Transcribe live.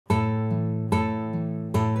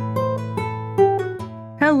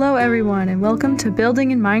Hello everyone and welcome to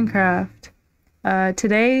Building in Minecraft.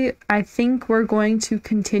 Today I think we're going to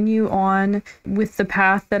continue on with the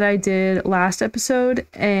path that I did last episode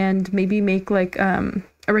and maybe make like a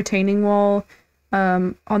retaining wall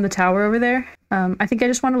on the tower over there. I think I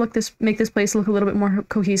just want to make this place look a little bit more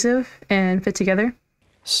cohesive and fit together.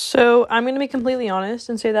 So I'm going to be completely honest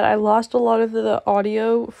and say that I lost a lot of the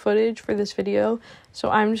audio footage for this video,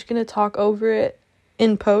 so I'm just going to talk over it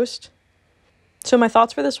in post. So my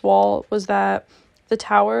thoughts for this wall was that the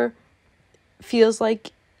tower feels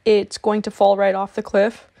like it's going to fall right off the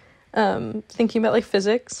cliff, thinking about like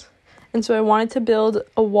physics. And so I wanted to build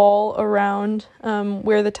a wall around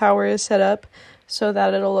where the tower is set up so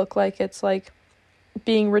that it'll look like it's like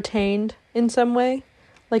being retained in some way,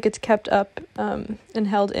 like it's kept up and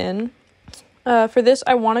held in. For this,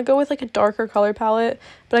 I want to go with like a darker color palette,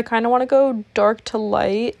 but I kind of want to go dark to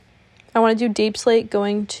light. I want to do deep slate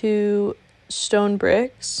going to stone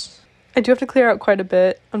bricks. I do have to clear out quite a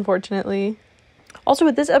bit, unfortunately. Also,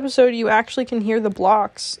 with this episode, you actually can hear the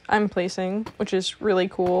blocks I'm placing, which is really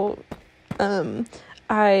cool.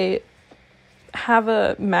 I have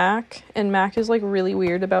a Mac, and Mac is like really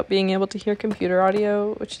weird about being able to hear computer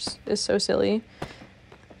audio, which is so silly.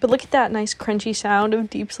 But look at that nice crunchy sound of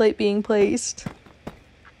deep slate being placed.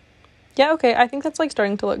 Yeah, okay, I think that's like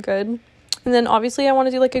starting to look good. And then obviously I want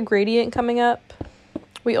to do like a gradient coming up.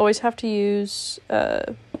 We always have to use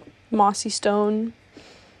mossy stone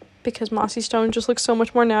because mossy stone just looks so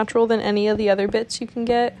much more natural than any of the other bits you can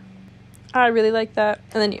get. I really like that.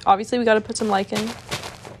 And then obviously we got to put some lichen.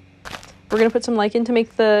 We're going to put some lichen to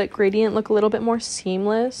make the gradient look a little bit more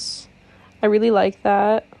seamless. I really like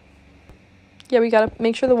that. Yeah, we got to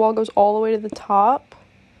make sure the wall goes all the way to the top.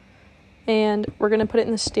 And we're going to put it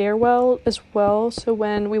in the stairwell as well, so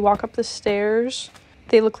when we walk up the stairs,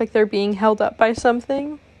 they look like they're being held up by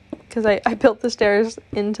something, because I built the stairs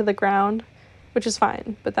into the ground, which is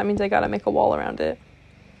fine, but that means I gotta make a wall around it.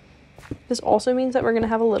 This also means that we're gonna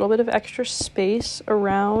have a little bit of extra space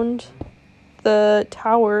around the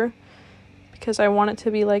tower, because I want it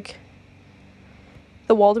to be like,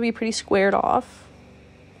 the wall to be pretty squared off.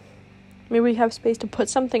 Maybe we have space to put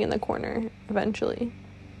something in the corner eventually.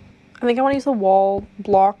 I think I want to use the wall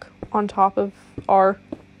block on top of our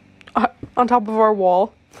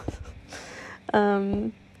wall,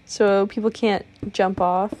 so people can't jump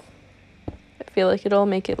off. I feel like it'll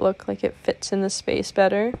make it look like it fits in the space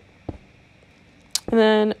better. And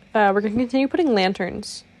then we're going to continue putting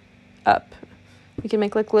lanterns up. We can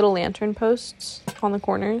make like little lantern posts on the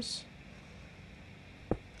corners.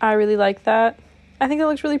 I really like that. I think it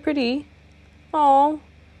looks really pretty. Oh,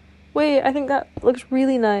 wait, I think that looks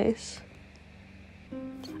really nice.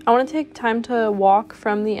 I want to take time to walk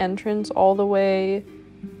from the entrance all the way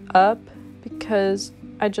up because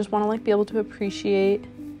I just want to like be able to appreciate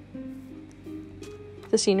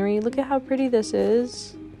the scenery. Look at how pretty this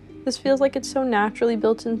is. This feels like it's so naturally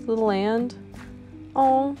built into the land.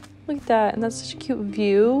 Oh, look at that. And that's such a cute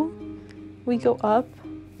view. We go up.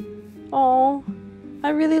 Oh, I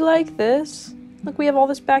really like this. Look, we have all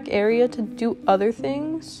this back area to do other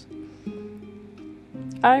things.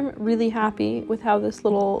 I'm really happy with how this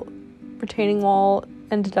little retaining wall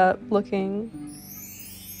ended up looking.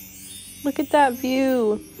 Look at that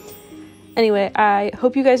view. Anyway, I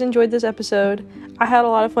hope you guys enjoyed this episode. I had a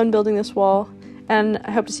lot of fun building this wall, and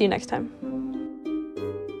I hope to see you next time.